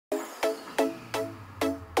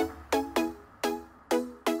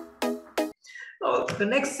The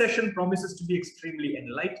next session promises to be extremely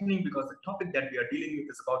enlightening because the topic that we are dealing with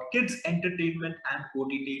is about kids, entertainment, and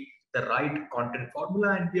OTT, the right content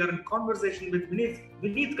formula. And we are in conversation with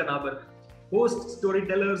Vineet Kanabar, host,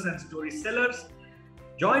 storytellers, and story sellers,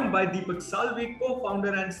 joined by Deepak Salvi,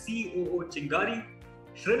 co-founder and COO Chingari,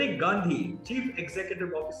 Shrenik Gandhi, Chief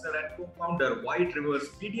Executive Officer and co-founder White Rivers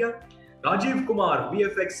Media, Rajeev Kumar,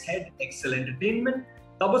 VFX Head, Excel Entertainment,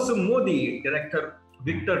 Tabassum Modi, Director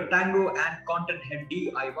Victor Tango and Content Head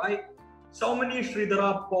DIY, Soumini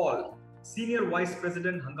Sridhara Paul, Senior Vice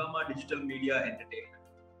President Hungama Digital Media Entertainment.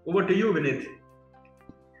 Over to you, Vineet.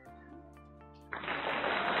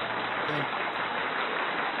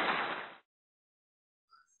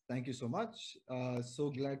 Thank you so much. So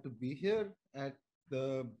glad to be here at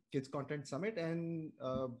the Kids Content Summit, and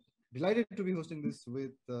delighted to be hosting this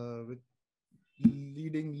with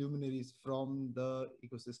leading luminaries from the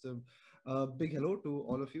ecosystem. Big hello to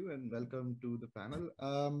all of you and welcome to the panel.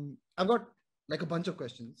 I've got like a bunch of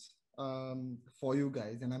questions for you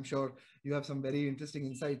guys, and I'm sure you have some very interesting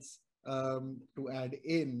insights to add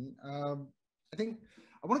in. I think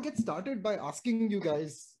I want to get started by asking you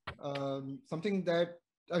guys something that,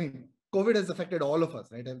 I mean, COVID has affected all of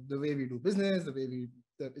us, right? The way we do business, the way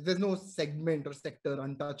there's no segment or sector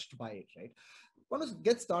untouched by it, right? I want to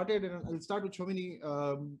get started, and I'll start with Soumini.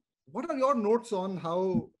 What are your notes on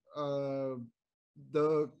how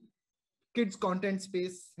the kids content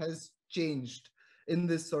space has changed in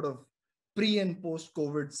this sort of pre and post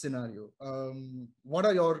COVID scenario? What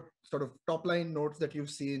are your sort of top line notes that you've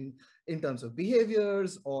seen in terms of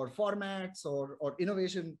behaviors or formats or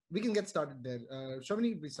innovation? We can get started there.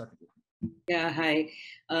 Soumini, we start with you. Yeah, hi.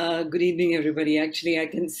 Good evening, everybody. Actually, I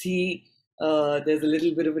can see there's a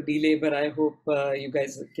little bit of a delay, but I hope you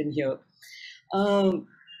guys can hear.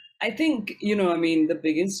 I think, the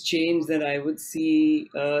biggest change that I would see,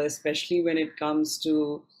 especially when it comes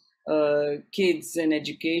to kids and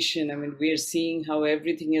education, we're seeing how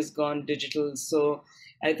everything has gone digital. So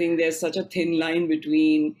I think there's such a thin line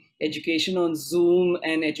between education on Zoom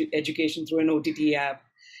and education through an OTT app.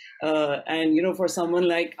 And for someone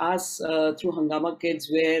like us, through Hungama Kids,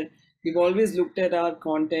 where we've always looked at our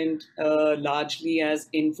content largely as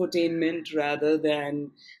infotainment rather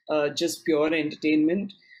than just pure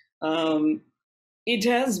entertainment. It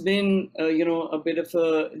has been, a bit of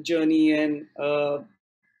a journey, and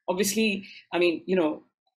obviously,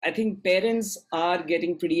 I think parents are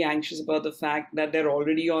getting pretty anxious about the fact that they're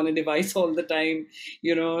already on a device all the time.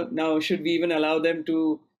 Now should we even allow them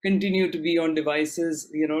to continue to be on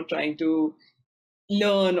devices, trying to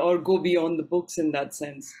learn or go beyond the books in that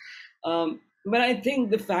sense. But I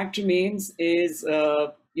think the fact remains is,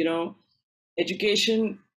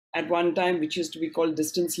 education at one time, which used to be called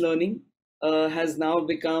distance learning, has now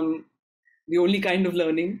become the only kind of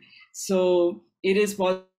learning. So it is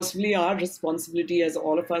possibly our responsibility as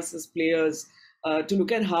all of us as players to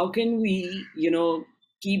look at how can we,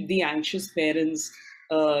 keep the anxious parents,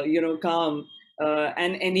 calm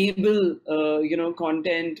and enable,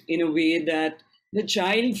 content in a way that the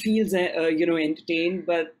child feels, entertained,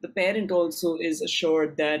 but the parent also is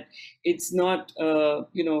assured that it's not,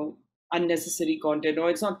 unnecessary content, or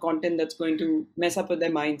it's not content that's going to mess up with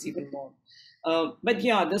their minds even more. But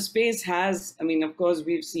yeah, the space has, of course,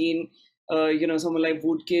 we've seen, someone like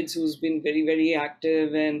Wood Kids, who's been very, very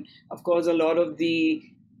active. And of course, a lot of the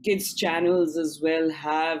kids channels as well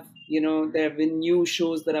have, there have been new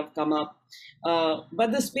shows that have come up.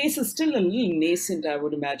 But the space is still a little nascent, I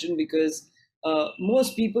would imagine, because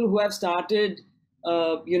most people who have started,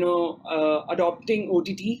 adopting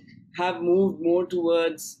OTT have moved more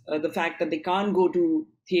towards the fact that they can't go to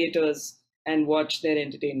theaters and watch their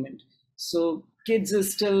entertainment. So kids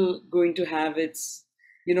is still going to have its,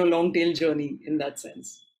 long tail journey in that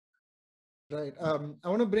sense. Right. I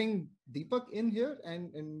want to bring Deepak in here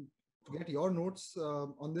and get your notes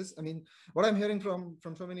on this. What I'm hearing from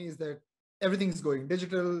Soumini is that everything's going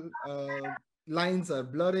digital. Lines are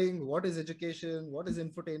blurring. What is education? What is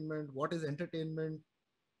infotainment? What is entertainment?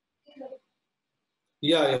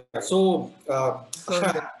 Yeah. So I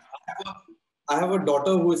have a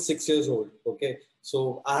daughter who is 6 years old. Okay.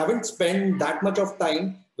 So I haven't spent that much of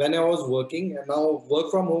time when I was working, and now work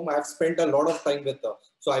from home. I've spent a lot of time with her.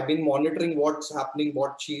 So I've been monitoring what's happening,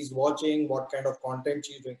 what she's watching, what kind of content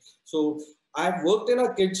she's doing. So I've worked in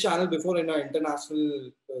a kids channel before, in an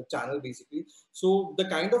international channel, basically. So the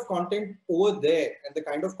kind of content over there and the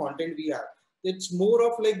kind of content we have, it's more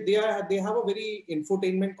of like they have a very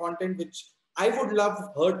infotainment content, which I would love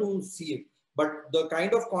her to see it. But the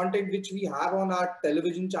kind of content which we have on our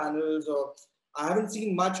television channels, or I haven't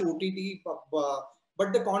seen much OTT,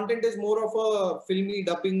 but the content is more of a filmy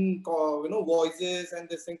dubbing, voices and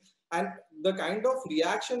this thing, and the kind of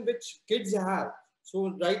reaction which kids have.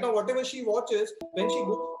 So right now, whatever she watches, when she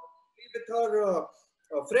goes with her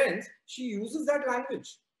friends, she uses that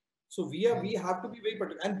language. So we have to be very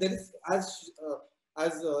particular. And there is,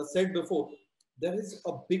 as said before, there is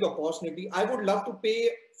a big opportunity. I would love to pay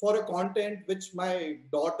for a content which my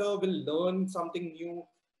daughter will learn something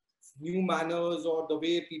new manners or the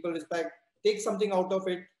way people respect, take something out of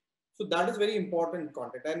it. So that is very important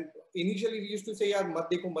content. And initially we used to say, "Yaar, mat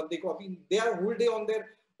dekho, mat dekho." I mean, they are whole day on their.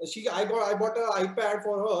 I bought an iPad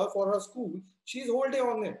for her school. She's whole day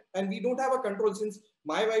on it, and we don't have a control since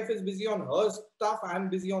my wife is busy on her stuff. I'm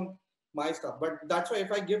busy on my stuff. But that's why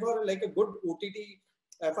if I give her like a good OTT,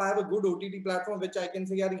 if I have a good OTT platform which I can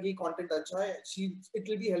say, "Yaar, ye content acha hai," it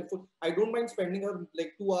will be helpful. I don't mind spending her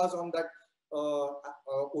like 2 hours on that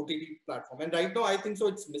OTT platform. And right now, I think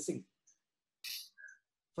so it's missing.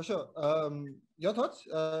 For sure. Your thoughts,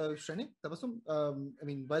 Shrenik, Tabassum? I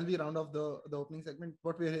mean, while we round off the opening segment,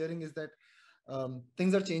 what we're hearing is that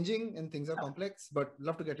things are changing and things are complex, but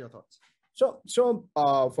love to get your thoughts. So,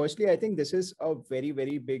 firstly, I think this is a very,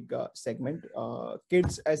 very big segment.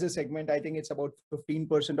 Kids as a segment, I think it's about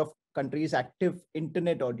 15% of country's active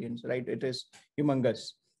internet audience, right? It is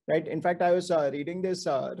humongous, right? In fact, I was reading this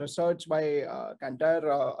research by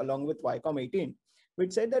Kantar along with Viacom 18,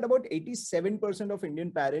 which said that about 87% of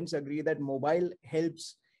Indian parents agree that mobile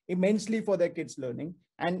helps immensely for their kids' learning,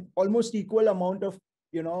 and almost equal amount of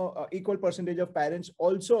equal percentage of parents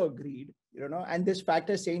also agreed, and this fact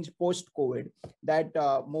has changed post-COVID, that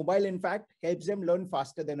mobile, in fact, helps them learn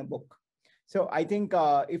faster than a book. So I think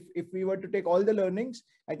if we were to take all the learnings,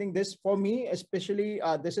 I think this, for me, especially,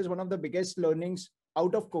 this is one of the biggest learnings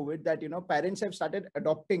out of COVID, that, parents have started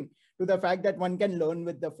adopting to the fact that one can learn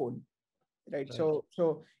with the phone, right? So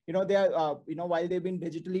they are, while they've been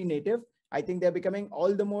digitally native, I think they're becoming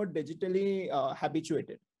all the more digitally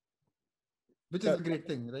habituated. Which is a great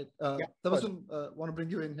thing, right? Tabassum, want to bring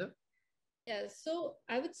you in here? Yeah, so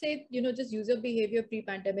I would say, just user behavior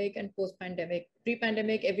pre-pandemic and post-pandemic.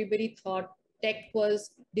 Pre-pandemic, everybody thought tech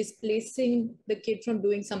was displacing the kid from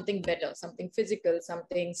doing something better, something physical,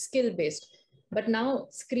 something skill-based. But now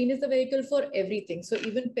screen is the vehicle for everything. So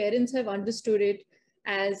even parents have understood it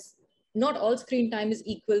as not all screen time is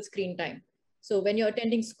equal screen time. So when you're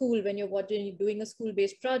attending school, when you're doing a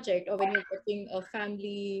school-based project, or when you're watching a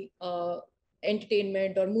family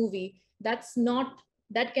entertainment or movie, that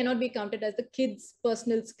cannot be counted as the kid's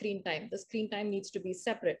personal screen time. The screen time needs to be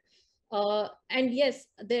separate. And yes,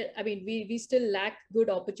 we still lack good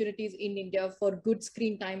opportunities in India for good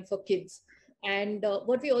screen time for kids. And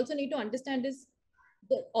what we also need to understand is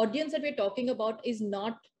the audience that we're talking about is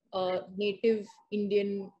not native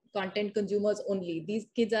Indian content consumers only. These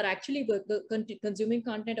kids are actually consuming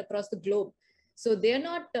content across the globe. So they're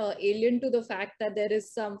not alien to the fact that there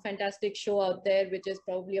is some fantastic show out there, which is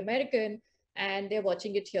probably American, and they're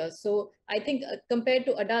watching it here. So I think compared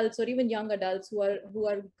to adults or even young adults who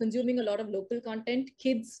are consuming a lot of local content,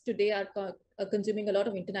 kids today are consuming a lot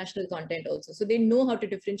of international content also. So they know how to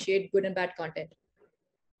differentiate good and bad content.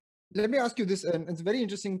 Let me ask you this, and it's a very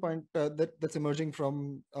interesting point that's emerging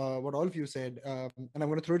from what all of you said. And I'm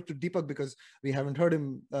going to throw it to Deepak because we haven't heard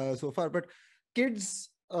him so far. But kids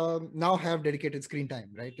now have dedicated screen time,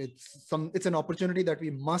 right? It's an opportunity that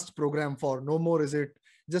we must program for. No more is it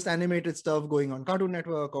just animated stuff going on Cartoon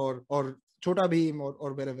Network or Chota Bheem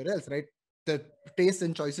or wherever else, right? The tastes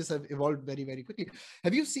and choices have evolved very, very quickly.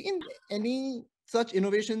 Have you seen any such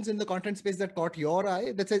innovations in the content space that caught your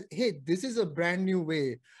eye that says, hey, this is a brand new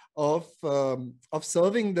way of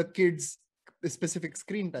serving the kids specific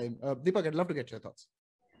screen time? Deepak, I'd love to get your thoughts.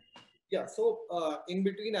 Yeah, so in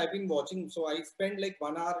between I've been watching, so I spend like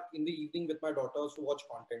 1 hour in the evening with my daughters to watch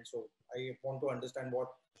content. So I want to understand what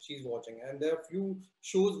she's watching. And there are a few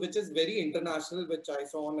shows which is very international, which I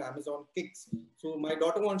saw on Amazon Kicks. So my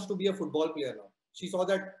daughter wants to be a football player now. She saw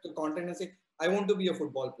that the content and said, I want to be a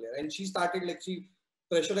football player. And she started she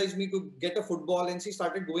pressurized me to get a football, and she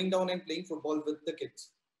started going down and playing football with the kids.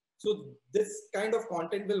 So this kind of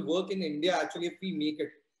content will work in India actually if we make it.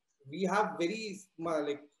 We have very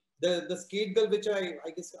the skate girl, which I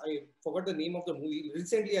guess I forgot the name of the movie.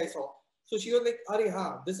 Recently I saw. So she was like,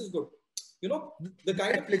 "Arey, this is good." The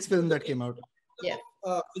kind of Netflix film that came out. Yeah.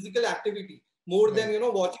 Physical activity more than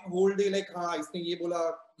watching whole day like isne ye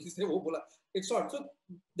bola, isne wo bola. It's not. So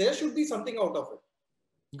there should be something out of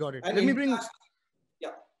it. Got it. And Let me bring.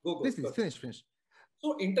 Yeah, go. Please, finish.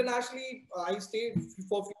 So internationally, I stayed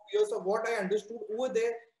for a few years. Of what I understood over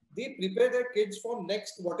there, they prepare their kids for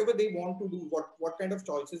next whatever they want to do, what kind of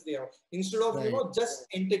choices they have, instead of just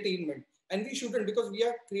entertainment. And we shouldn't, because we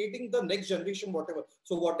are creating the next generation, whatever.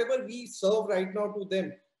 So whatever we serve right now to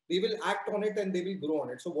them, they will act on it and they will grow on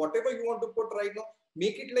it. So whatever you want to put right now,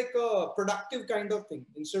 make it like a productive kind of thing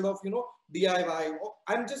instead of, DIY.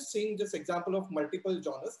 I'm just saying this example of multiple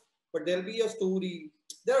genres, but there'll be a story.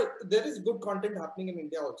 There is good content happening in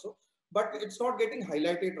India also, but it's not getting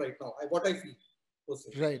highlighted right now. What I feel.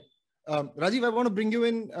 Personally. Right. Rajeev, I want to bring you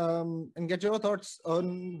in and get your thoughts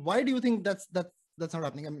on why do you think that's not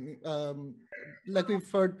happening? I mean, like we've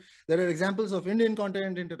heard, there are examples of Indian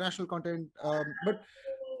content, international content, but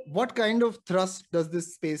what kind of thrust does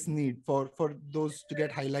this space need for those to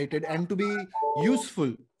get highlighted and to be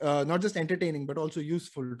useful, not just entertaining, but also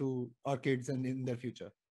useful to our kids and in their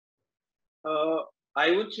future?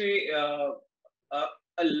 I would say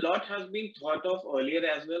a lot has been thought of earlier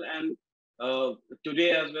as well, and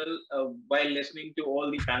today as well, while listening to all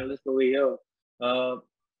the panelists over here,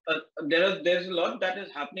 there's a lot that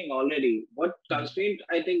is happening already. What constraint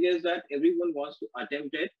I think is that everyone wants to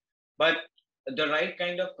attempt it, but the right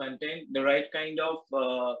kind of content, the right kind of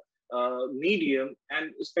medium,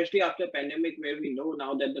 and especially after pandemic, where we know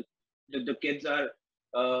now that the kids are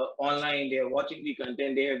online, they are watching the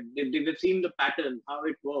content, they've seen the pattern, how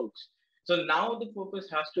it works. So now the focus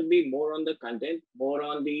has to be more on the content, more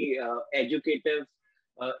on the educative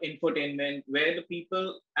infotainment, where the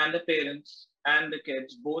people and the parents and the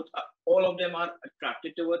kids, both, all of them are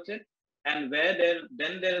attracted towards it. And where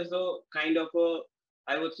there is a kind of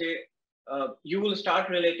I would say, you will start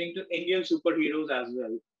relating to Indian superheroes as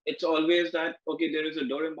well. It's always that, okay, there is a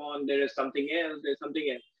Doraemon, there is something else, there's something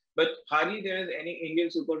else. But hardly there is any Indian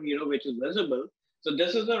superhero which is visible. So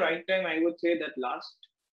this is the right time, I would say, that last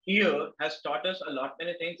year has taught us a lot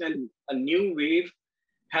many things, and a new wave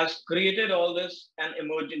has created all this and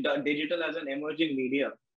emerging digital as an emerging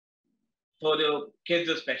media for the kids,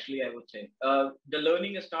 especially, I would say. The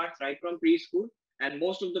learning starts right from preschool, and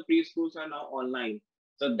most of the preschools are now online.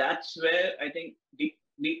 So that's where I think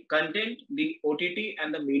the content, the OTT,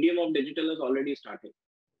 and the medium of digital has already started.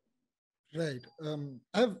 Right.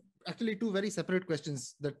 I have actually two very separate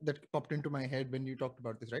questions that popped into my head when you talked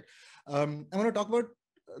about this, right? I want to talk about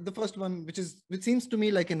the first one, which seems to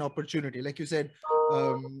me like an opportunity. Like you said,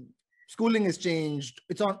 schooling has changed.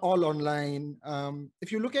 It's all online.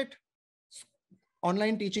 If you look at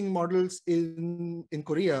online teaching models in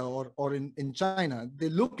Korea or in China, they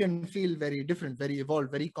look and feel very different, very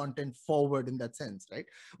evolved, very content forward in that sense, right?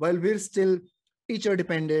 While we're still teacher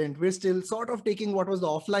dependent, we're still sort of taking what was the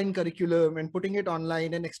offline curriculum and putting it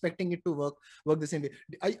online and expecting it to work the same way.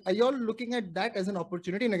 Are you all looking at that as an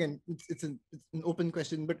opportunity? And again, it's an open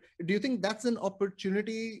question, but do you think that's an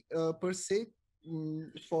opportunity per se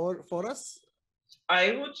for us?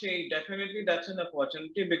 I would say definitely that's an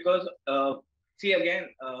opportunity, because see, again,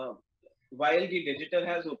 while the digital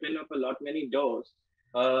has opened up a lot many doors,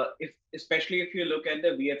 especially if you look at the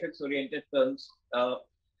VFX oriented films,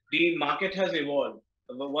 the market has evolved.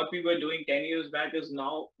 What we were doing 10 years back is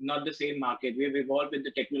now not the same market. We've evolved with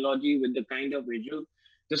the technology, with the kind of visual.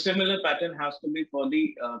 The similar pattern has to be for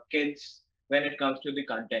the kids when it comes to the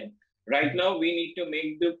content. Right now, we need to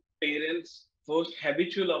make the parents first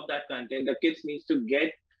habitual of that content. The kids needs to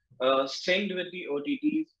get synced with the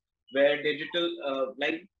OTTs, where digital,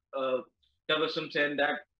 like Tabassum said,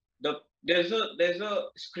 that there's a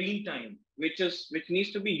screen time which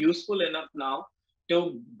needs to be useful enough now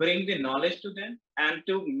to bring the knowledge to them and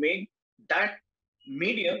to make that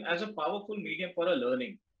medium as a powerful medium for a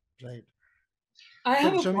learning. Right. I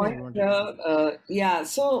have a point. Yeah.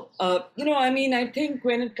 So, I mean, I think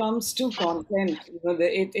when it comes to content,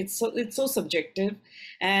 it's so subjective.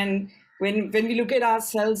 And when we look at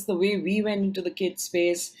ourselves, the way we went into the kids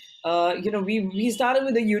space, we started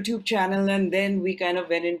with a YouTube channel, and then we kind of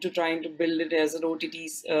went into trying to build it as an OTT,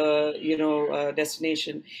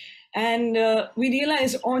 destination. And we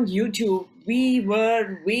realized on YouTube, we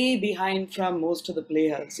were way behind from most of the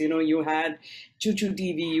players. You had Chuchu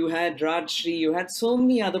TV, you had Rajshri, you had so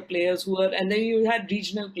many other players and then you had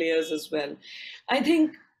regional players as well. I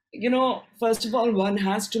think, first of all, one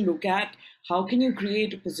has to look at how can you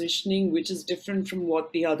create a positioning which is different from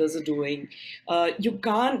what the others are doing. You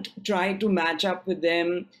can't try to match up with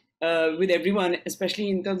them, with everyone, especially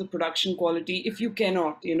in terms of production quality, if you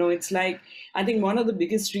cannot. It's like, I think one of the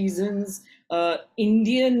biggest reasons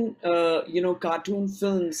Indian, cartoon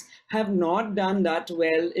films have not done that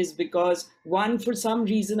well is because, one, for some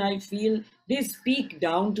reason, I feel they speak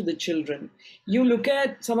down to the children. You look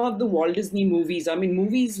at some of the Walt Disney movies, I mean,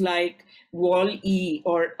 movies like Wall-E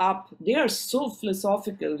or Up, they are so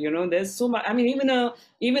philosophical, there's so much. I mean,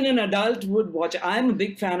 even an adult would watch. I'm a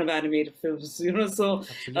big fan of animated films, so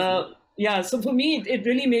Yeah, so for me, it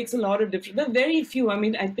really makes a lot of difference. There are very few. I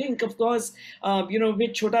mean, I think, of course,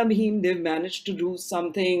 with Chota Bheem, they've managed to do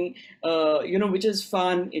something, which is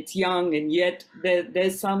fun. It's young, and yet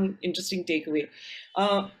there's some interesting takeaway.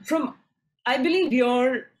 I believe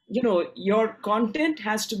your content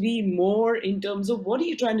has to be more in terms of what are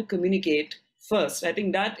you trying to communicate first. I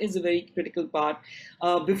think that is a very critical part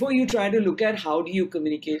before you try to look at how do you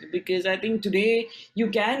communicate. Because I think today you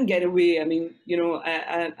can get away. I mean,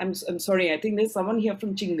 I'm sorry. I think there's someone here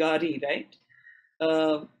from Chingari, right?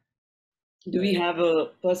 Do we have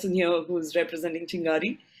a person here who's representing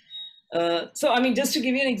Chingari? So, I mean, just to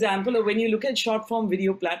give you an example of when you look at short form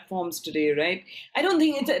video platforms today, right? I don't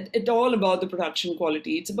think it's at all about the production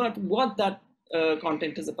quality. It's about what that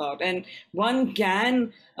content is about. And one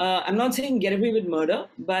can, I'm not saying get away with murder,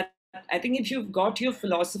 but I think if you've got your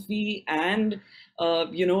philosophy and,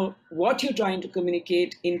 what you're trying to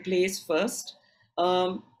communicate in place first,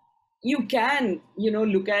 you can,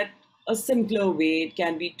 look at a simpler way. It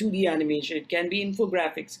can be 2D animation, it can be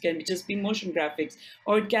infographics, it can be just be motion graphics,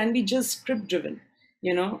 or it can be just script driven.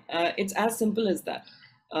 It's as simple as that.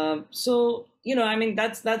 I mean,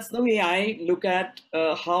 that's the way I look at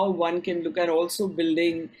how one can look at also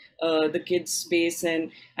building the kids space.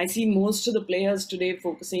 And I see most of the players today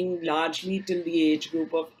focusing largely till the age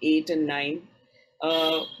group of 8 and 9.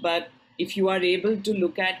 But if you are able to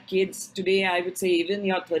look at kids today, I would say even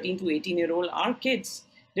your 13 to 18-year-old are kids.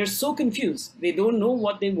 They're so confused. They don't know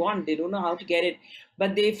what they want. They don't know how to get it,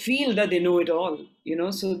 but they feel that they know it all,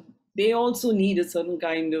 so they also need a certain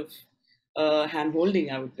kind of hand-holding,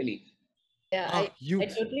 I would believe. Yeah, I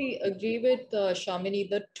totally agree with Soumini.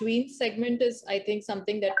 The tween segment is, I think,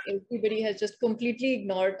 something that everybody has just completely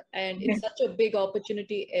ignored, and it's such a big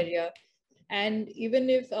opportunity area. And even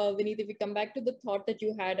if, Vineet, if we come back to the thought that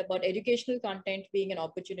you had about educational content being an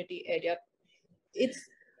opportunity area, it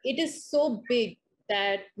is so big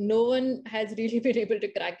that no one has really been able to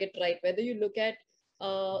crack it right. Whether you look at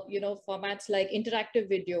formats like interactive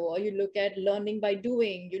video, or you look at learning by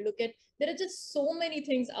doing, there are just so many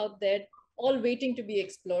things out there, all waiting to be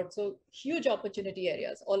explored. So huge opportunity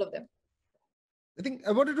areas, all of them. I think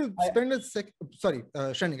I wanted to spend a sec. Sorry,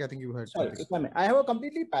 Shrenik, I think you heard. Sorry, I have a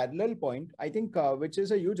completely parallel point, I think, which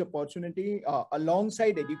is a huge opportunity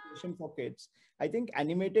alongside education for kids. I think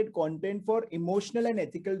animated content for emotional and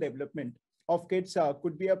ethical development of kids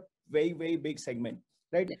could be a very, very big segment.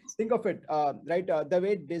 Right. Yes. Think of it, right. The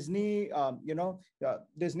way Disney,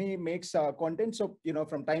 Disney makes content. So,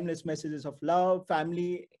 from timeless messages of love,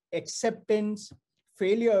 family, acceptance,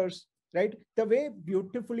 failures, right. The way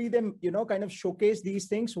beautifully them, kind of showcase these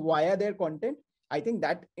things via their content. I think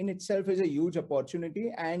that in itself is a huge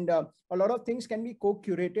opportunity, and a lot of things can be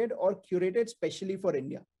co-curated or curated specially for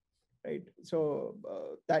India. Right. So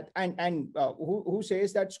who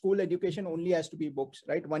says that school education only has to be books,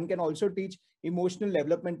 right? One can also teach emotional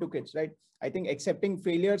development to kids, right? I think accepting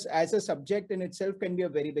failures as a subject in itself can be a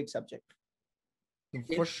very big subject.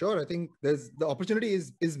 For sure. I think the opportunity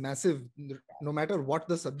is massive, no matter what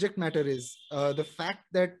the subject matter is. The fact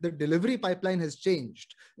that the delivery pipeline has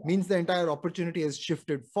changed means the entire opportunity has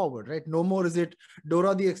shifted forward, right? No more is it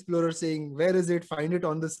Dora the Explorer saying, where is it? Find it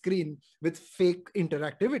on the screen with fake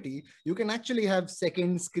interactivity. You can actually have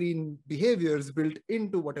second screen behaviors built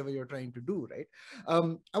into whatever you're trying to do, right? I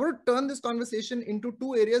want to turn this conversation into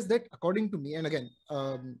two areas that, according to me, and again,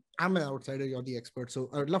 I'm an outsider, you're the expert, so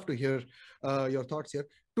I would love to hear your thoughts here.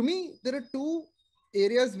 To me, there are two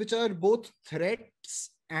areas which are both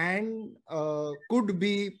threats and could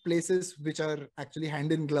be places which are actually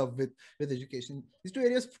hand in glove with education. These two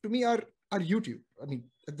areas to me are YouTube. I mean,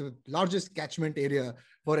 the largest catchment area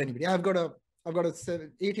for anybody. I've got a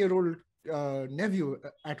 8-year-old nephew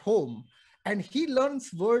at home, and he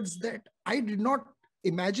learns words that I did not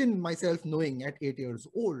imagine myself knowing at 8 years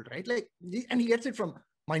old, right? And he gets it from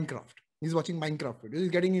Minecraft. He's watching Minecraft videos.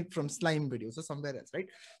 He's getting it from slime videos or somewhere else, right?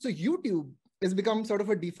 So YouTube has become sort of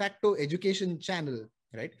a de facto education channel,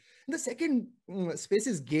 right? And the second space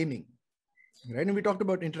is gaming, right? And we talked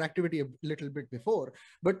about interactivity a little bit before,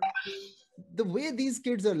 but the way these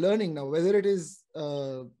kids are learning now, whether it is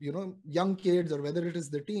young kids or whether it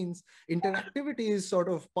is the teens, interactivity is sort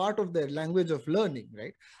of part of their language of learning,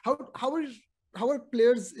 right? How are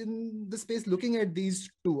players in the space looking at these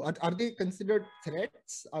two? Are they considered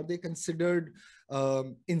threats? Are they considered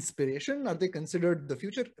inspiration? Are they considered the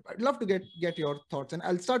future? I'd love to get your thoughts, and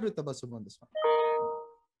I'll start with Tabassum on this one.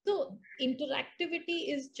 So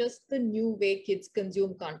interactivity is just the new way kids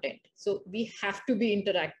consume content. So we have to be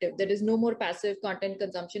interactive. There is no more passive content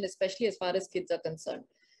consumption, especially as far as kids are concerned.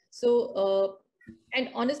 So And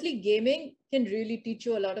honestly, gaming can really teach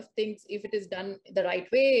you a lot of things if it is done the right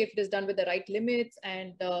way, if it is done with the right limits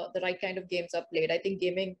and the right kind of games are played. I think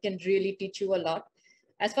gaming can really teach you a lot.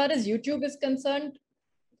 As far as YouTube is concerned,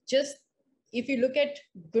 just if you look at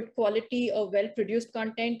good quality or well-produced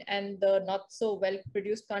content and the not so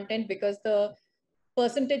well-produced content, because the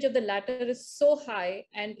percentage of the latter is so high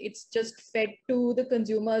and it's just fed to the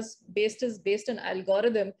consumers based on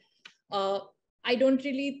algorithm. I don't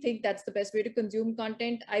really think that's the best way to consume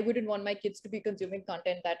content. I wouldn't want my kids to be consuming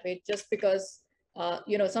content that way just because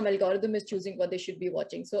some algorithm is choosing what they should be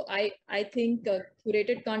watching. So I think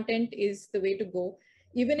curated content is the way to go.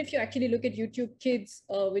 Even if you actually look at YouTube Kids,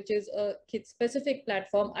 which is a kid-specific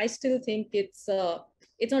platform, I still think it's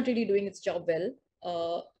not really doing its job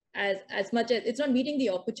well. As much as it's not meeting the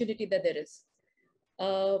opportunity that there is.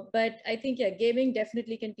 But I think, yeah, gaming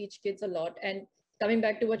definitely can teach kids a lot. And coming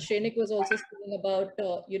back to what Shrenik was also saying about,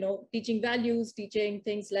 teaching values, teaching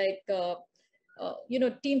things like,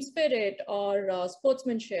 team spirit or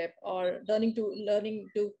sportsmanship, or learning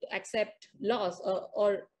to accept loss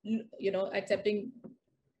or accepting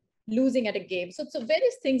losing at a game. So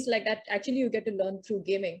various things like that, actually you get to learn through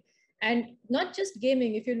gaming. And not just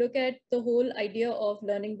gaming, if you look at the whole idea of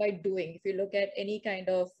learning by doing, if you look at any kind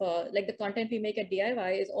of, like the content we make at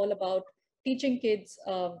DIY is all about teaching kids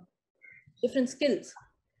different skills.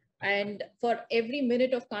 And for every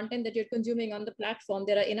minute of content that you're consuming on the platform,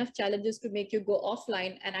 there are enough challenges to make you go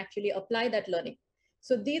offline and actually apply that learning.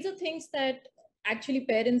 So these are things that actually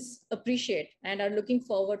parents appreciate and are looking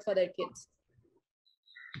forward for their kids.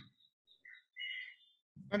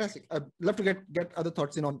 Fantastic. I'd love to get other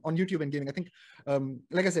thoughts in on YouTube and gaming. I think,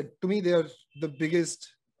 like I said, to me, they are the biggest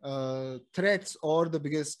threats or the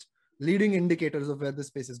biggest leading indicators of where the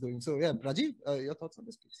space is going. So yeah, Rajeev, your thoughts on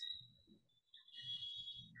this, please.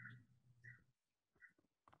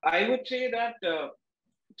 I would say that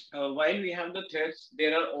while we have the threats,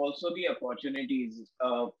 there are also the opportunities.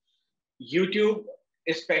 YouTube,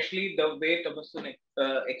 especially the way Tabassum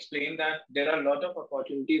explained that there are a lot of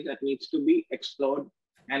opportunities that needs to be explored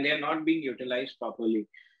and they are not being utilized properly.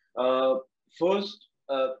 First,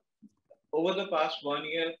 over the past 1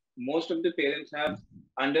 year, most of the parents have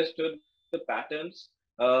understood the patterns,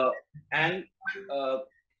 and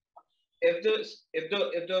if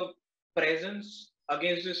the presence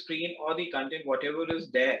against the screen or the content, whatever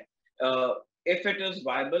is there, if it is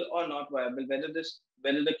viable or not viable, whether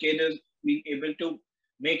the kid is being able to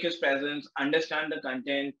make his presence, understand the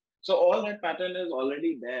content. So all that pattern is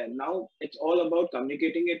already there. Now it's all about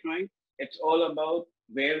communicating it right. It's all about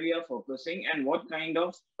where we are focusing and what kind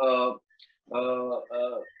of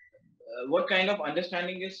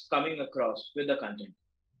understanding is coming across with the content.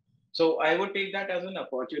 So I would take that as an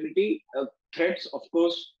opportunity. Threats, of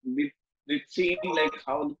course, we've seen like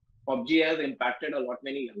how PUBG has impacted a lot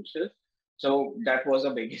many youngsters. So that was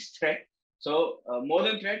the biggest threat. So more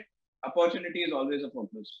than threat, opportunity is always a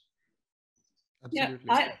focus. Absolutely.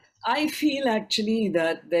 Yeah, I feel actually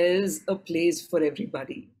that there's a place for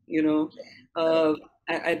everybody.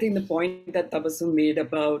 I think the point that Tabassum made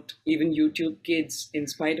about even YouTube Kids, in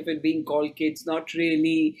spite of it being called kids, not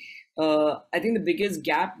really. I think the biggest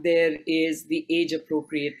gap there is the age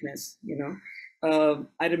appropriateness. I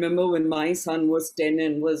remember when my son was 10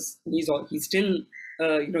 and he's still,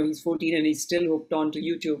 he's 14 and he's still hooked on to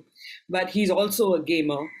YouTube, but he's also a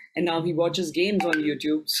gamer. And now he watches games on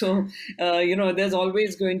YouTube. So, there's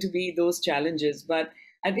always going to be those challenges. But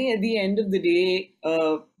I think at the end of the day,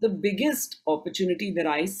 the biggest opportunity that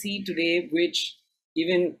I see today, which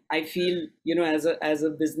even I feel, as a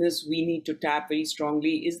business, we need to tap very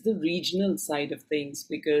strongly, is the regional side of things.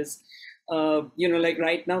 Because, like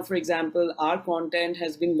right now, for example, our content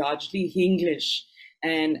has been largely English.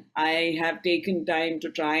 And I have taken time to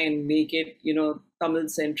try and make it, Tamil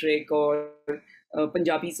centric or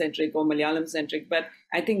Punjabi centric or Malayalam centric, but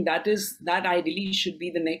I think that ideally should be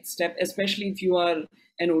the next step, especially if you are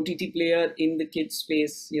an OTT player in the kids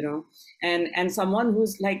space, and someone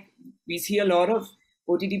who's like, we see a lot of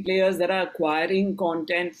OTT players that are acquiring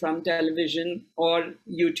content from television or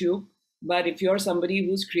YouTube, but if you're somebody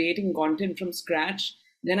who's creating content from scratch,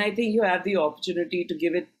 then I think you have the opportunity to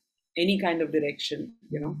give it any kind of direction.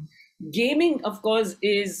 Gaming, of course,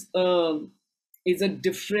 is a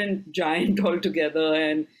different giant altogether,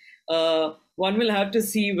 and one will have to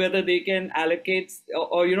see whether they can allocate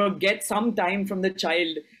or get some time from the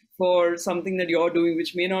child for something that you're doing,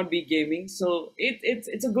 which may not be gaming. So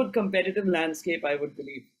it's a good competitive landscape, I would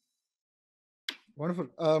believe. Wonderful.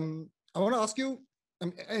 I want to ask you,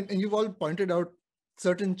 and you've all pointed out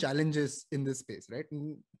certain challenges in this space, right?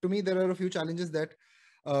 And to me, there are a few challenges that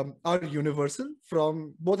are universal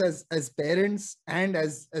from both as parents and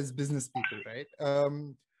as business people, right?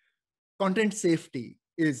 Content safety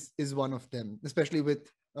is one of them, especially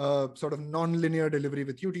with sort of non-linear delivery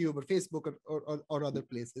with YouTube or Facebook or other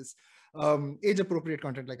places. Age appropriate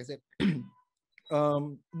content, like I said.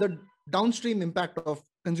 The downstream impact of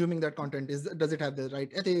consuming that content does it have the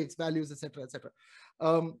right ethics, values, etc., etc.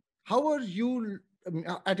 How are you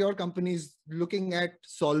at your companies looking at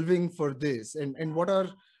solving for this, and what are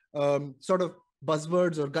sort of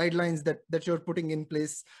buzzwords or guidelines that you're putting in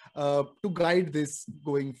place to guide this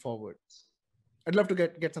going forward? I'd love to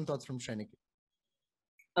get some thoughts from Shrenik.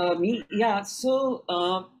 Me, yeah. So,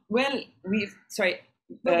 well, sorry.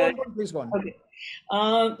 No, please go on. Okay.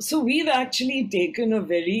 So we've actually taken a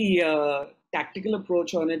very tactical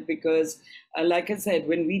approach on it because, like I said,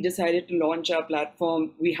 when we decided to launch our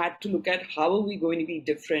platform, we had to look at how are we going to be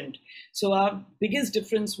different. So our biggest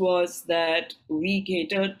difference was that we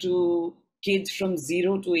cater to kids from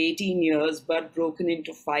 0 to 18 years, but broken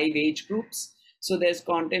into 5 age groups. So there's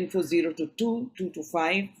content for 0 to 2, 2 to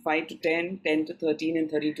 5, 5 to 10, 10 to 13, and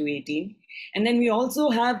 13 to 18. And then we also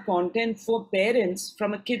have content for parents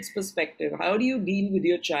from a kid's perspective. How do you deal with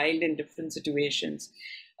your child in different situations?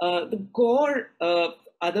 The core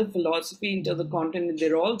other philosophy into the content,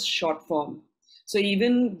 they're all short form. So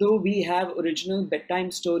even though we have original bedtime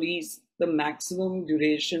stories, the maximum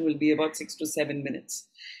duration will be about 6 to 7 minutes.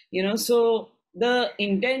 So the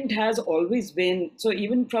intent has always been, so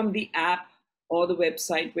even from the app or the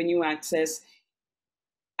website, when you access,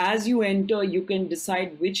 as you enter, you can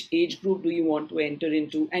decide which age group do you want to enter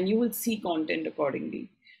into, and you will see content accordingly.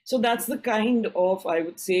 So that's the kind of, I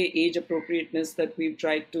would say, age appropriateness that we've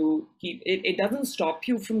tried to keep. It doesn't stop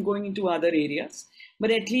you from going into other areas,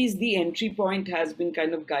 but at least the entry point has been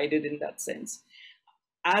kind of guided in that sense.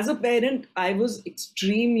 As a parent, I was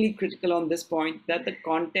extremely critical on this point that the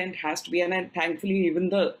content has to be, and thankfully even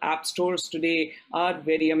the app stores today are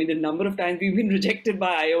very, the number of times we've been rejected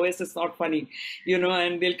by iOS is not funny,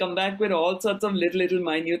 and they'll come back with all sorts of little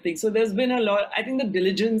minute things. So there's been a lot, I think the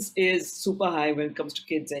diligence is super high when it comes to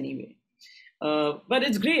kids anyway. But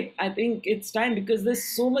it's great. I think it's time because there's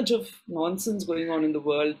so much of nonsense going on in the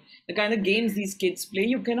world. The kind of games these kids play,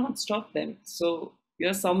 you cannot stop them. So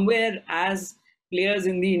somewhere as players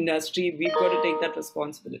in the industry, we've got to take that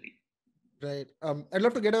responsibility. Right. I'd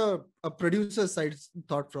love to get a producer side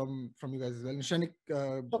thought from you guys as well. Shrenik,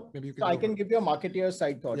 maybe you can. So I can give you a marketeer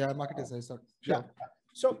side thought. Yeah, marketeer side thought. Sure.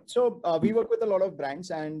 Yeah. So we work with a lot of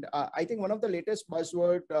brands, and I think one of the latest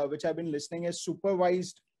buzzword which I've been listening is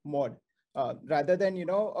supervised mod. Rather than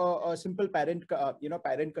a simple parent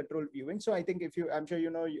control viewing. So I think I'm sure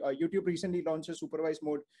YouTube recently launched a supervised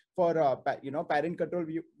mode for parent control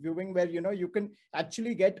viewing, where you can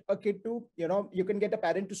actually get a kid to you can get a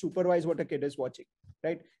parent to supervise what a kid is watching,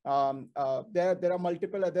 right? There are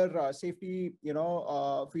multiple other safety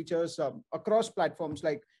features across platforms,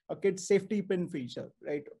 like a kid's safety pin feature,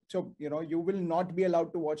 right? So you will not be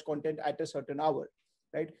allowed to watch content at a certain hour.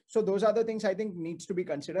 Right. So those are the things I think needs to be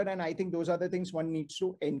considered. And I think those are the things one needs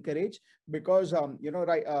to encourage because,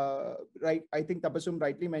 right. I think Tabassum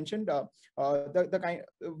rightly mentioned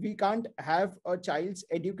we can't have a child's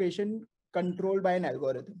education controlled by an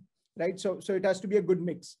algorithm. Right. So it has to be a good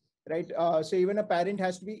mix. Right. So even a parent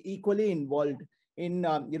has to be equally involved in,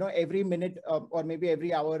 every minute or maybe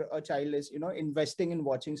every hour a child is, investing in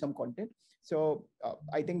watching some content. So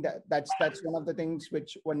I think that's one of the things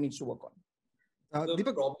which one needs to work on. The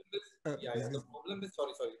problem is,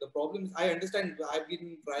 the problem is, I understand. I've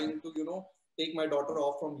been trying to, take my daughter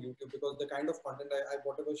off from YouTube because the kind of content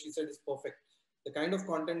whatever she said is perfect. The kind of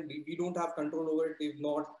content we don't have control over it. If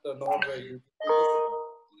not YouTube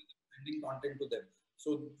sending content to them,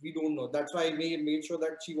 so we don't know. That's why I made sure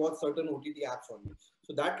that she watched certain OTT apps only.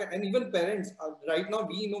 So and even parents right now,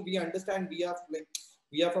 we understand. We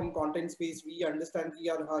are from content space. We understand. We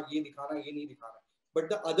are ye dikhana, ye nahi dikhana. But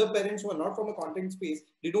the other parents who are not from a content space,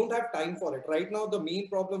 they don't have time for it. Right now, the main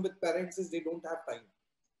problem with parents is they don't have time.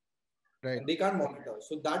 Right. And they can't monitor.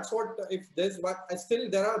 So that's what, if there's what, still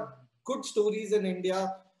there are good stories in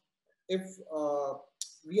India. If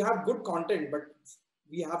we have good content, but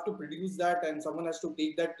we have to produce that and someone has to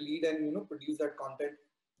take that lead and, produce that content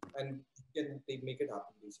and make it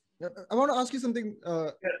happen. Basically. I want to ask you something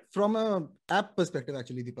from a app perspective,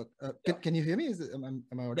 actually, Deepak. Can you hear me? Am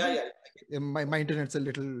I audible? Yeah. My internet's a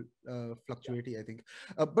little fluctuating, I think.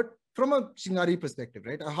 But from a Chingari perspective,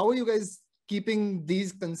 right? How are you guys keeping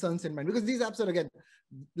these concerns in mind? Because these apps are, again,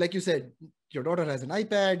 like you said, your daughter has an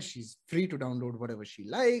iPad. She's free to download whatever she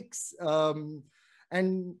likes.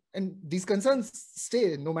 and these concerns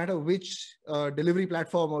stay no matter which delivery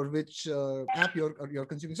platform or which app you're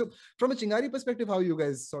consuming. So from a Chingari perspective, how are you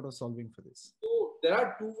guys sort of solving for this? So there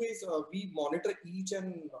are two ways we monitor each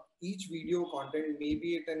video content.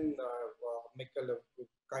 Maybe it can make a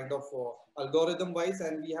kind of algorithm wise,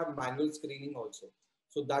 and we have manual screening also.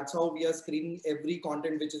 So that's how we are screening every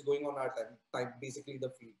content which is going on our time basically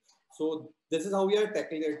the feed. So this is how we are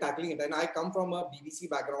tackling it. And I come from a BBC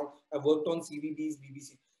background. I've worked on CVBs,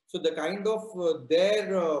 BBC. So the kind of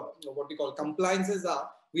their what we call compliances are,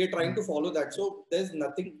 we are trying to follow that. So there's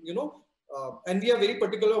nothing, and we are very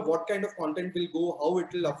particular of what kind of content will go, how it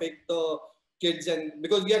will affect the kids, and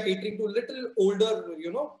because we are catering to little older,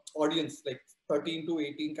 audience like 13 to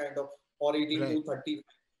 18 kind of, or 18 to 30.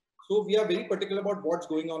 So we are very particular about what's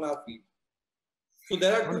going on our feed. So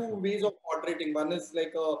there are two ways of moderating. One is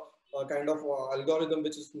like a kind of algorithm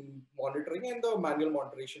which is monitoring, and the manual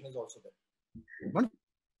moderation is also there.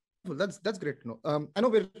 Wonderful. That's great to know. I know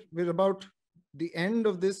we're about the end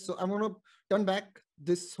of this, so I'm going to turn back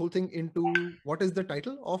this whole thing into what is the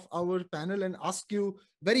title of our panel and ask you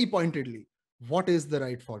very pointedly, what is the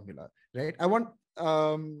right formula, right? I want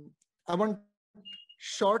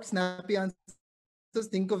short, snappy answers.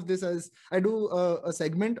 Think of this as, I do a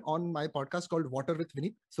segment on my podcast called Water with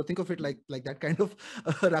Vineet. So think of it like that kind of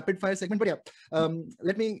rapid fire segment. But yeah,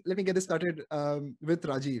 let me get this started with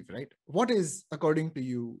Rajeev, right? What is, according to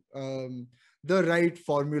you, the right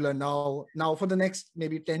formula now for the next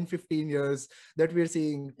maybe 10, 15 years that we're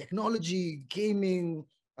seeing technology, gaming,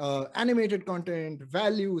 animated content,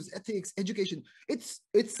 values, ethics, education? It's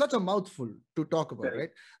such a mouthful to talk about, right?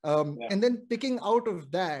 And then picking out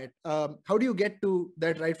of that, how do you get to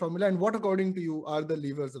that right formula, and what, according to you, are the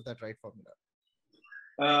levers of that right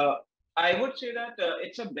formula? I would say that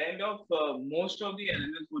it's a blend of most of the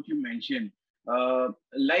elements what you mentioned,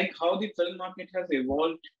 like how the film market has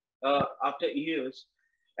evolved after years,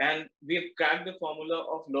 and we've cracked the formula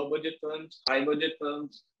of low budget films, high budget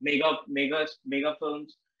films, mega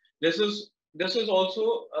films. This is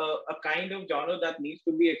also a kind of genre that needs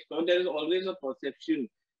to be explored. There is always a perception,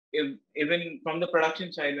 even from the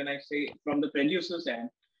production side, when I say from the producer's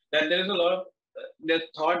end, that there is a lot of the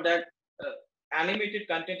thought that animated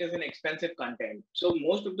content is an expensive content. So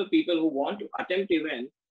most of the people who want to attempt even,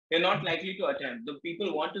 they're not likely to attempt. The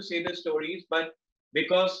people want to say the stories, but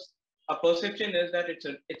because a perception is that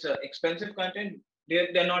it's a expensive content,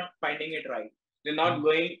 they're not finding it right. They're not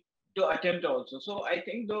going to attempt also. So I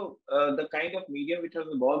think the kind of media which has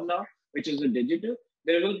evolved now, which is the digital,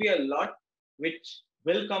 there will be a lot which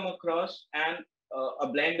will come across, and a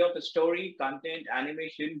blend of a story, content,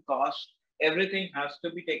 animation, cost, everything has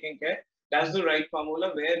to be taken care. That's the right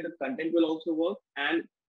formula where the content will also work, and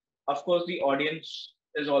of course the audience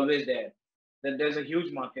is always there. That there's a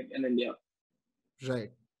huge market in India.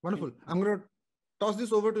 Right. Wonderful. I'm going to toss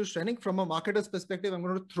this over to Shrenik. From a marketer's perspective, I'm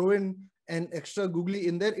going to throw in an extra googly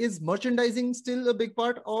in there. Is merchandising still a big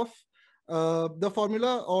part of the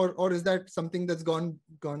formula, or is that something that's gone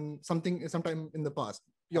sometime in the past?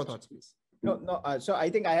 Your thoughts, please. No. So I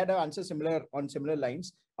think I had an answer on similar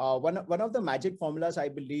lines. One of the magic formulas, I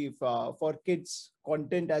believe, for kids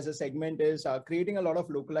content as a segment is creating a lot of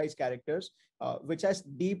localized characters, which has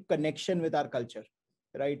deep connection with our culture.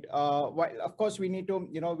 Right. While of course we need to,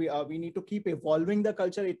 we need to keep evolving the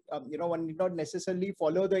culture. One need not necessarily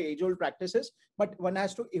follow the age-old practices, but one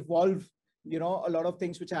has to evolve, a lot of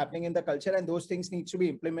things which are happening in the culture, and those things need to be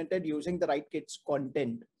implemented using the right kids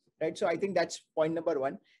content. Right. So I think that's point number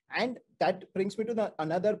one. And that brings me to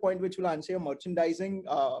another point, which will answer your merchandising,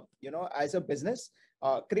 as a business,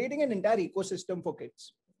 creating an entire ecosystem for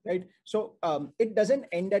kids. Right. So it doesn't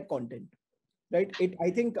end at content. Right.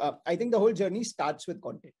 I think the whole journey starts with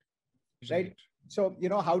content. Right. So,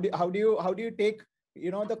 how do you take,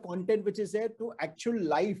 the content which is there to actual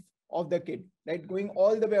life of the kid, right? Going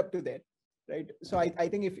all the way up to there. Right. So I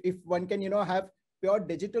think if one can, have pure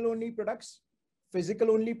digital only products,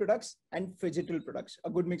 physical only products, and phygital products, a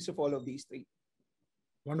good mix of all of these three.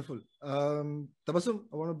 Wonderful. Tabassum,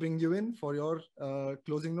 I want to bring you in for your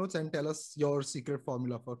closing notes and tell us your secret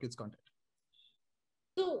formula for kids content.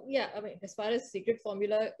 So yeah, I mean, as far as secret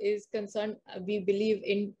formula is concerned, we believe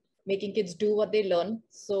in making kids do what they learn.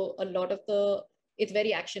 So a lot of it's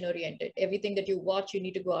very action oriented. Everything that you watch, you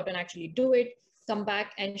need to go out and actually do it, come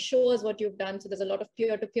back and show us what you've done. So there's a lot of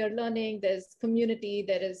peer-to-peer learning. There's community.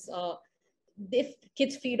 There is, if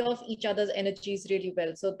kids feed off each other's energies really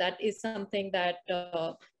well. So that is something that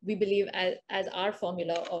we believe as our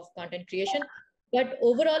formula of content creation. But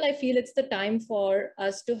overall, I feel it's the time for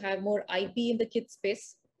us to have more IP in the kids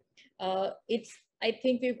space. I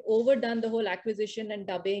think we've overdone the whole acquisition and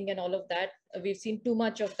dubbing and all of that. We've seen too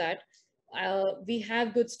much of that. We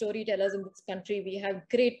have good storytellers in this country. We have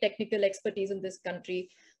great technical expertise in this country.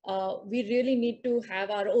 We really need to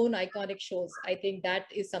have our own iconic shows. I think that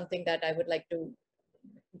is something that I would like to,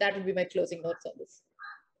 that would be my closing notes on this.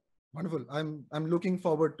 Wonderful. I'm looking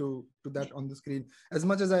forward to that on the screen. As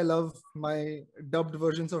much as I love my dubbed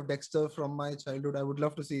versions of Dexter from my childhood, I would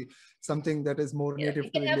love to see something that is more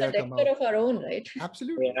native to India come out. We can have a Dexter of our own, right?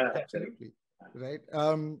 Absolutely, absolutely. Right.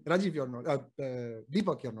 Rajeev, you're not.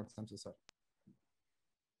 Deepak, you're not. I'm so sorry.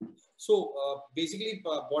 So basically,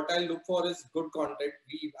 what I look for is good content.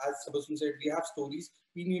 We, as Tabassum said, we have stories.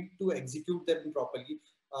 We need to execute them properly.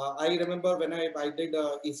 I remember when I did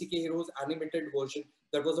ACK Heroes animated version.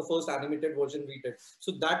 That was the first animated version we did.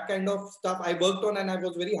 So that kind of stuff I worked on, and I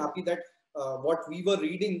was very happy that what we were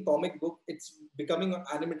reading comic book, it's becoming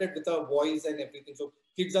animated with a voice and everything. So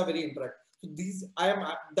kids are very interactive. So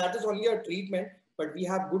that is only a treatment, but we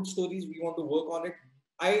have good stories. We want to work on it.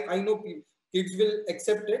 I know kids will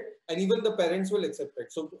accept it, and even the parents will accept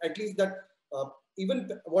it. So at least that,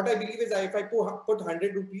 even what I believe is, if I put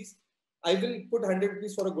 100 rupees, I will put 100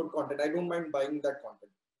 rupees for a good content. I don't mind buying that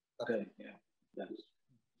content. Okay, yeah. That's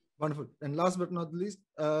wonderful. And last but not least,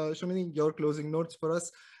 Soumini, your closing notes for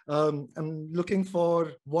us. I'm looking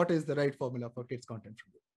for what is the right formula for kids content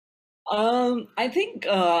from you. I think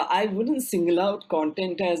I wouldn't single out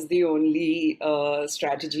content as the only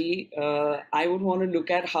strategy. I would want to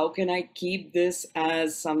look at how can I keep this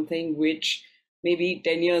as something which maybe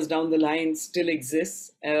 10 years down the line still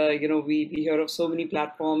exists. We hear of so many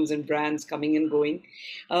platforms and brands coming and going.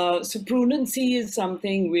 So prudency is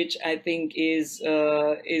something which I think is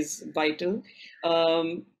vital.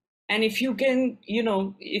 And if you can,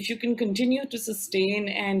 if you can continue to sustain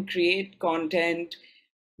and create content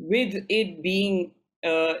with it being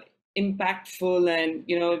impactful and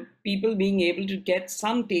people being able to get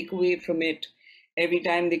some takeaway from it every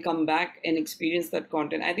time they come back and experience that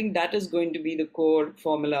content, I think that is going to be the core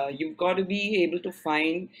formula. You've got to be able to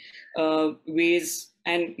find ways,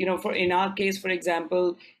 and in our case, for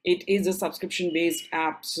example, it is a subscription based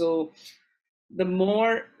app. So the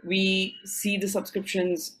more we see the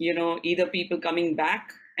subscriptions, either people coming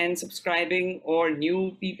back and subscribing or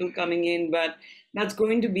new people coming in, but that's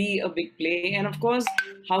going to be a big play. And of course,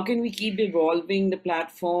 how can we keep evolving the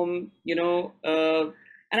platform,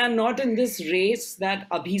 and I'm not in this race that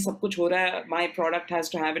abhi sab kuch ho raha hai, my product has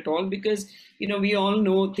to have it all, because, we all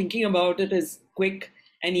know thinking about it is quick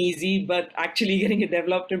and easy, but actually getting it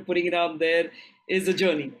developed and putting it out there is a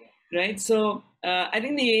journey, right? So I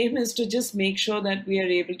think the aim is to just make sure that we are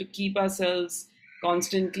able to keep ourselves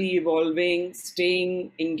constantly evolving,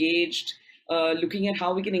 staying engaged, looking at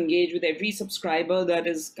how we can engage with every subscriber that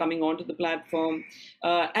is coming onto the platform.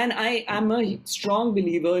 And I am a strong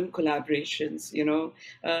believer in collaborations,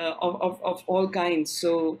 of all kinds.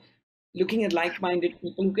 So looking at like-minded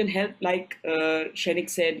people who can help, like Shrenik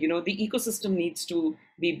said, the ecosystem needs to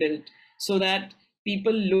be built so that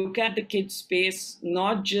people look at the kids space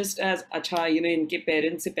not just as acha, inke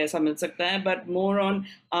parents se paisa mil sakta hai, but more on,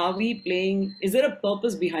 are we playing, is there a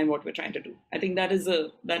purpose behind what we're trying to do? I think that is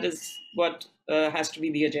what has to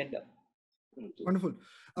be the agenda. Wonderful.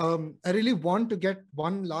 I really want to get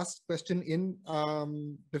one last question in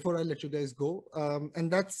before I let you guys go,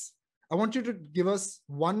 and that's, I want you to give us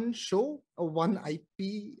one show or one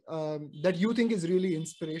IP that you think is really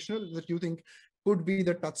inspirational, that you think could be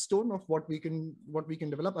the touchstone of what we can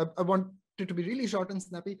develop. I want it to be really short and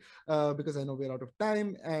snappy because I know we're out of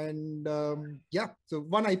time. And so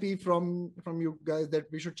one IP from you guys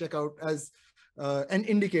that we should check out as an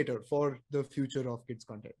indicator for the future of kids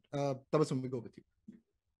content. Tabassum, we go with you.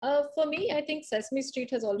 For me, I think Sesame Street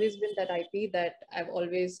has always been that IP that I've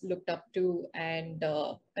always looked up to and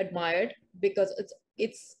admired, because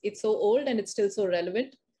it's so old and it's still so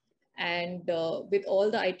relevant. And with all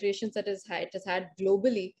the iterations that it has had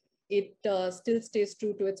globally, it still stays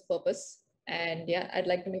true to its purpose. And yeah, I'd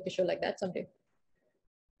like to make a show like that someday.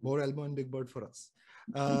 More Elmo and Big Bird for us.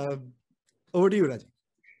 Over to you, Rajeev.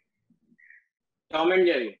 Tom and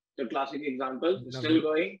Jerry, the classic example, still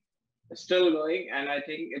going, and I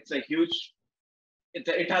think it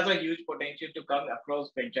has a huge potential to come across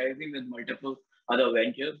franchising with multiple other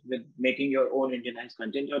ventures, with making your own Indianized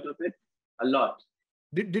content out of it. A lot.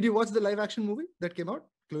 Did you watch the live action movie that came out?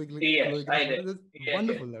 Yes, I did. Yes,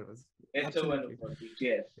 wonderful, yes. That was. It's absolutely a wonderful piece,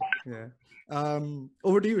 yes. Yeah.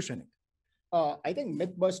 Over to you, Shrenik. I think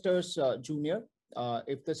Mythbusters Junior,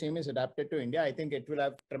 if the same is adapted to India, I think it will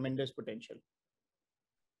have tremendous potential.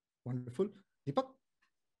 Wonderful. Deepak?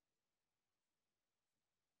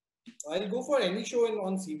 I'll go for any show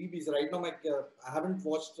on CBBS right now. I haven't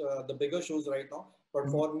watched the bigger shows right now, but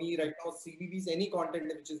for me right now, CBBS, any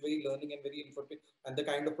content which is very learning and very informative, and the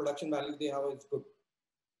kind of production value they have is good.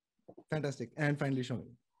 Fantastic. And finally,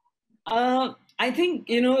 Soumini. I think,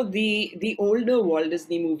 you know, the older Walt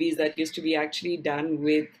Disney movies that used to be actually done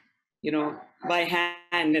with, you know, by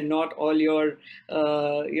hand and not all your,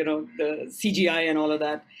 you know, the CGI and all of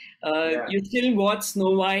that. You still watch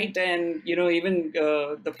Snow White and, you know, even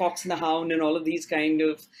The Fox and the Hound and all of these kind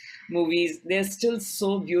of movies. They're still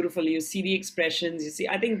so beautiful. You see the expressions, you see,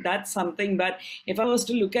 I think that's something. But if I was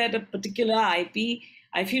to look at a particular IP,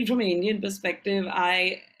 I feel from an Indian perspective,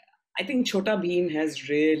 I think Chhota Bheem has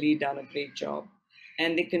really done a great job,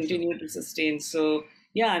 and they continue to sustain. So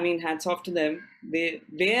yeah, I mean, hats off to them. They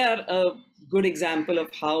are a good example of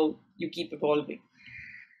how you keep evolving.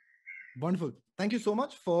 Wonderful. Thank you so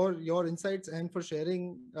much for your insights and for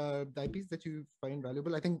sharing the IPs that you find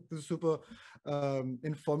valuable. I think this is super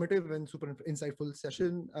informative and super insightful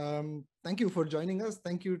session. Thank you for joining us.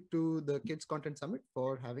 Thank you to the Kids Content Summit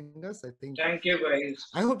for having us. I think. Thank you, guys.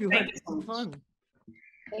 I hope you had some fun.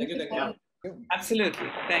 Thank you. Absolutely.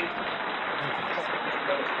 Thank you.